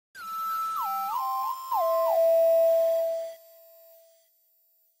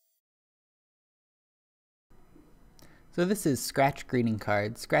So this is Scratch Greeting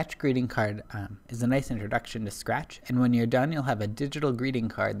Card. Scratch Greeting Card is a nice introduction to Scratch, and when you're done you'll have a digital greeting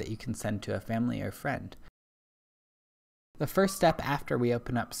card that you can send to a family or friend. The first step after we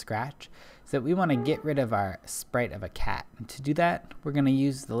open up Scratch is that we want to get rid of our sprite of a cat. And to do that, we're going to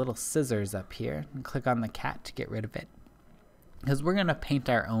use the little scissors up here and click on the cat to get rid of it, because we're going to paint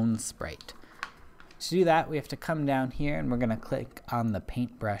our own sprite. To do that, we have to come down here and we're going to click on the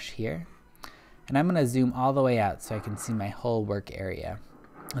paintbrush here. And I'm going to zoom all the way out so I can see my whole work area.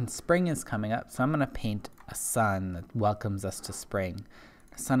 And spring is coming up, so I'm going to paint a sun that welcomes us to spring.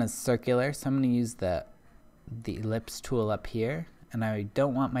 The sun is circular, so I'm going to use the ellipse tool up here. And I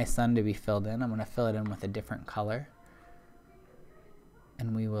don't want my sun to be filled in. I'm going to fill it in with a different color.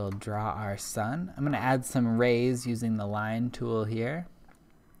 And we will draw our sun. I'm going to add some rays using the line tool here.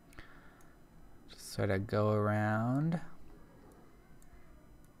 Just sort of go around.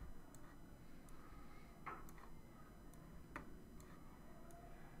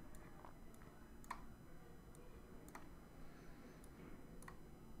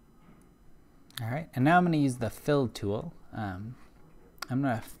 Alright, and now I'm going to use the fill tool. I'm going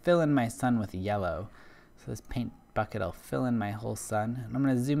to fill in my sun with yellow. So this paint bucket will fill in my whole sun. And I'm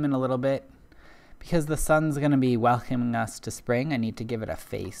going to zoom in a little bit. Because the sun's going to be welcoming us to spring, I need to give it a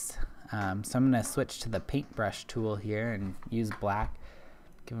face. So I'm going to switch to the paintbrush tool here and use black.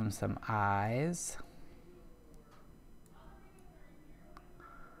 Give him some eyes.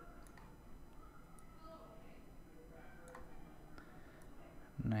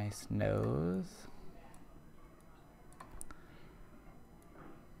 Nice nose.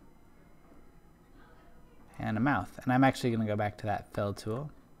 And a mouth. And I'm actually going to go back to that fill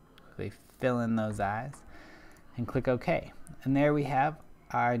tool. Quickly fill in those eyes and click OK. And there we have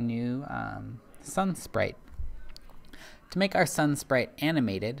our new Sunsprite. To make our Sunsprite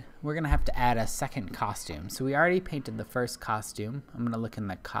animated, we're going to have to add a second costume. So we already painted the first costume. I'm going to look in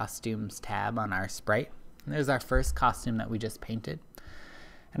the Costumes tab on our sprite. And there's our first costume that we just painted.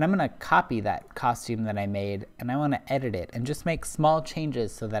 And I'm going to copy that costume that I made, and I want to edit it and just make small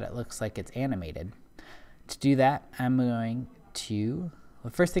changes so that it looks like it's animated. To do that, I'm going to, the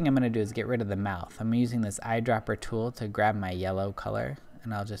first thing I'm going to do is get rid of the mouth. I'm using this eyedropper tool to grab my yellow color,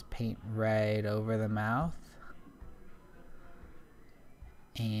 and I'll just paint right over the mouth.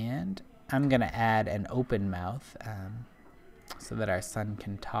 And I'm going to add an open mouth so that our sun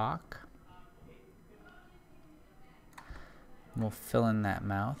can talk. We'll fill in that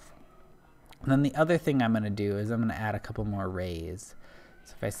mouth. And then the other thing I'm going to do is I'm going to add a couple more rays.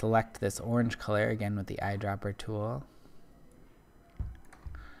 So if I select this orange color again with the eyedropper tool,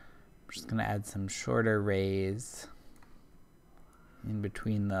 I'm just going to add some shorter rays in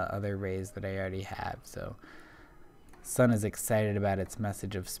between the other rays that I already have. So the sun is excited about its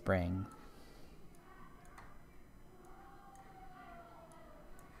message of spring.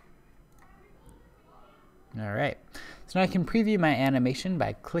 Alright, so now I can preview my animation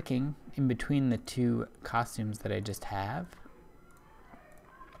by clicking in between the two costumes that I just have.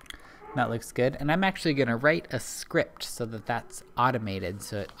 That looks good, and I'm actually going to write a script so that that's automated,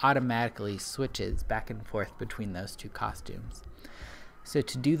 so it automatically switches back and forth between those two costumes. So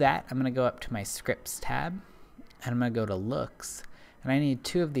to do that, I'm going to go up to my Scripts tab, and I'm going to go to Looks, and I need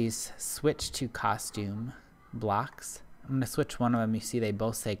two of these Switch to Costume blocks. I'm going to switch one of them. You see they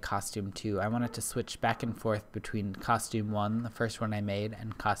both say Costume 2. I want it to switch back and forth between Costume 1, the first one I made,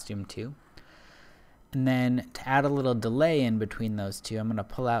 and Costume 2. And then to add a little delay in between those two, I'm going to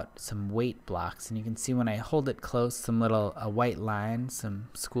pull out some weight blocks. And you can see when I hold it close, some little white line, some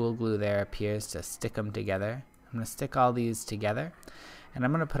school glue there appears to stick them together. I'm going to stick all these together. And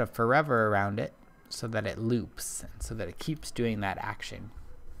I'm going to put a forever around it so that it loops, and so that it keeps doing that action.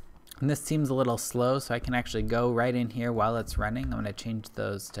 And this seems a little slow, so I can actually go right in here while it's running. I'm going to change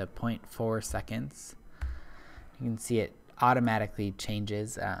those to 0.4 seconds. You can see it automatically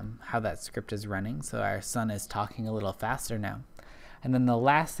changes how that script is running, so our sun is talking a little faster now. And then the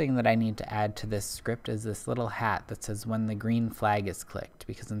last thing that I need to add to this script is this little hat that says when the green flag is clicked,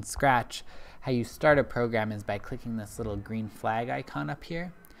 because in Scratch, how you start a program is by clicking this little green flag icon up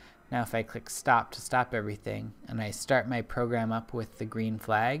here. Now if I click stop to stop everything, and I start my program up with the green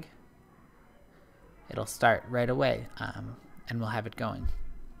flag, it'll start right away, and we'll have it going.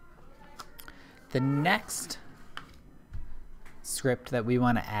 The next script that we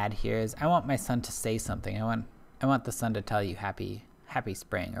want to add here is I want my sun to say something. I want the sun to tell you happy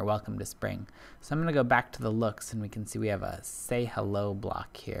spring or welcome to spring. So I'm going to go back to the looks, and we can see we have a say hello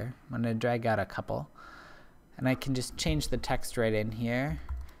block here. I'm going to drag out a couple, and I can just change the text right in here.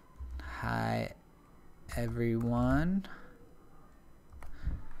 Hi everyone.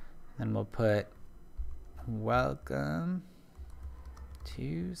 Then we'll put welcome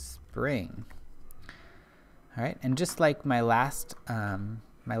to spring. All right, and just like my last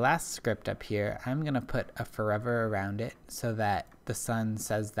script up here, I'm gonna put a forever around it so that the sun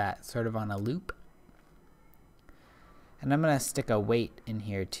says that sort of on a loop. And I'm gonna stick a wait in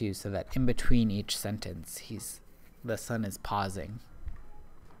here too, so that in between each sentence, the sun is pausing.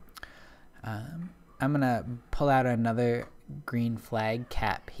 I'm gonna pull out another green flag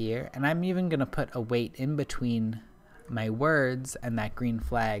cap here, and I'm even gonna put a wait in between my words and that green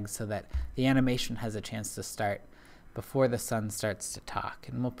flag so that the animation has a chance to start before the sun starts to talk.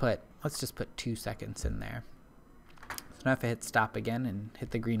 And let's just put 2 seconds in there. So now if I hit stop again and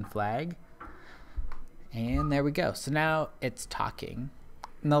hit the green flag, and there we go. So now it's talking.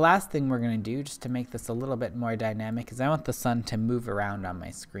 And the last thing we're gonna do, just to make this a little bit more dynamic, is I want the sun to move around on my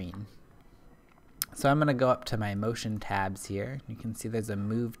screen. So I'm gonna go up to my motion tabs here. You can see there's a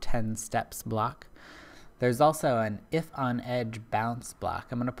move 10 steps block. There's also an if on edge bounce block.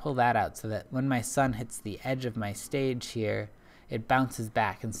 I'm gonna pull that out so that when my sun hits the edge of my stage here, it bounces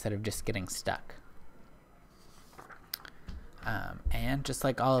back instead of just getting stuck. And just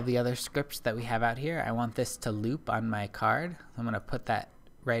like all of the other scripts that we have out here, I want this to loop on my card. I'm gonna put that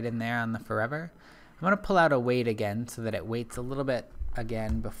right in there on the forever. I'm gonna pull out a wait again so that it waits a little bit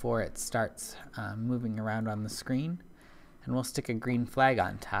again before it starts moving around on the screen. And we'll stick a green flag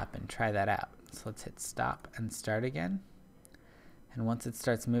on top and try that out. So let's hit stop and start again. And once it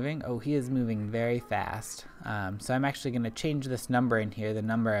starts moving, oh, he is moving very fast. So I'm actually gonna change this number in here, the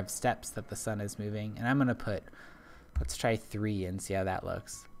number of steps that the sun is moving, and I'm gonna put, let's try 3 and see how that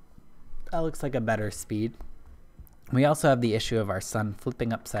looks. That looks like a better speed. We also have the issue of our sun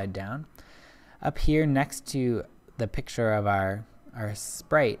flipping upside down. Up here next to the picture of our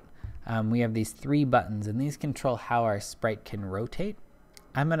sprite, we have these 3 buttons, and these control how our sprite can rotate.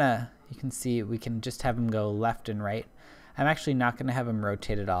 You can see we can just have him go left and right. I'm actually not going to have him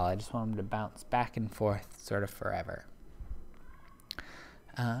rotate at all. I just want him to bounce back and forth sort of forever.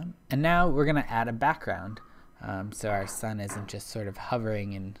 And now we're going to add a background. So our sun isn't just sort of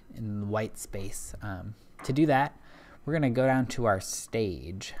hovering in white space. To do that, we're going to go down to our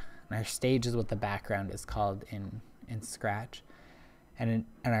stage. And our stage is what the background is called in Scratch. And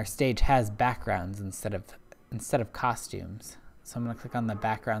our stage has backgrounds instead of costumes. So I'm going to click on the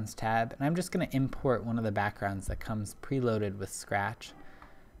backgrounds tab, and I'm just going to import one of the backgrounds that comes preloaded with Scratch.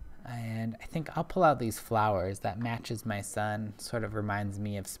 And I think I'll pull out these flowers that matches my sun, sort of reminds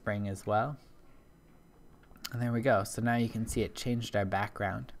me of spring as well. And there we go. So now you can see it changed our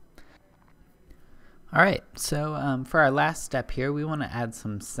background. All right, so for our last step here, we want to add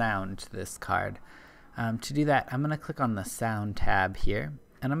some sound to this card. To do that, I'm going to click on the sound tab here,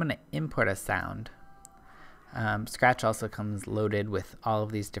 and I'm going to import a sound. Scratch also comes loaded with all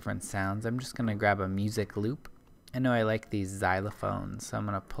of these different sounds. I'm just going to grab a music loop. I know I like these xylophones, so I'm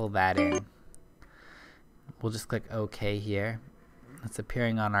going to pull that in. We'll just click OK here. That's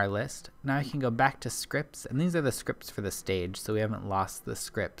appearing on our list. Now I can go back to scripts, and these are the scripts for the stage, so we haven't lost the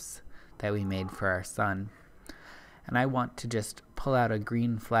scripts that we made for our sun. And I want to just pull out a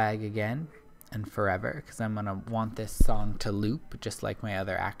green flag again and forever, because I'm going to want this song to loop just like my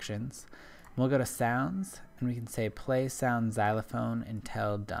other actions. We'll go to sounds, and we can say play sound xylophone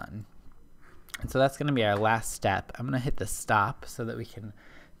until done. And so that's going to be our last step. I'm going to hit the stop so that we can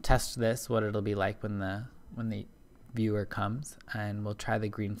test this, what it'll be like when the viewer comes, and we'll try the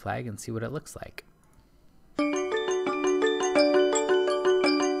green flag and see what it looks like.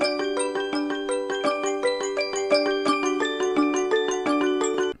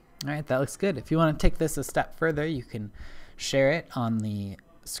 Alright, that looks good. If you want to take this a step further, you can share it on the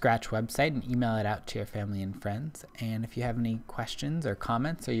Scratch website and email it out to your family and friends. And if you have any questions or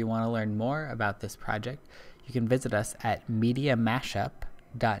comments, or you want to learn more about this project, you can visit us at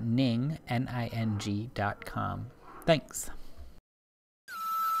mediamashup.ning.com. Thanks.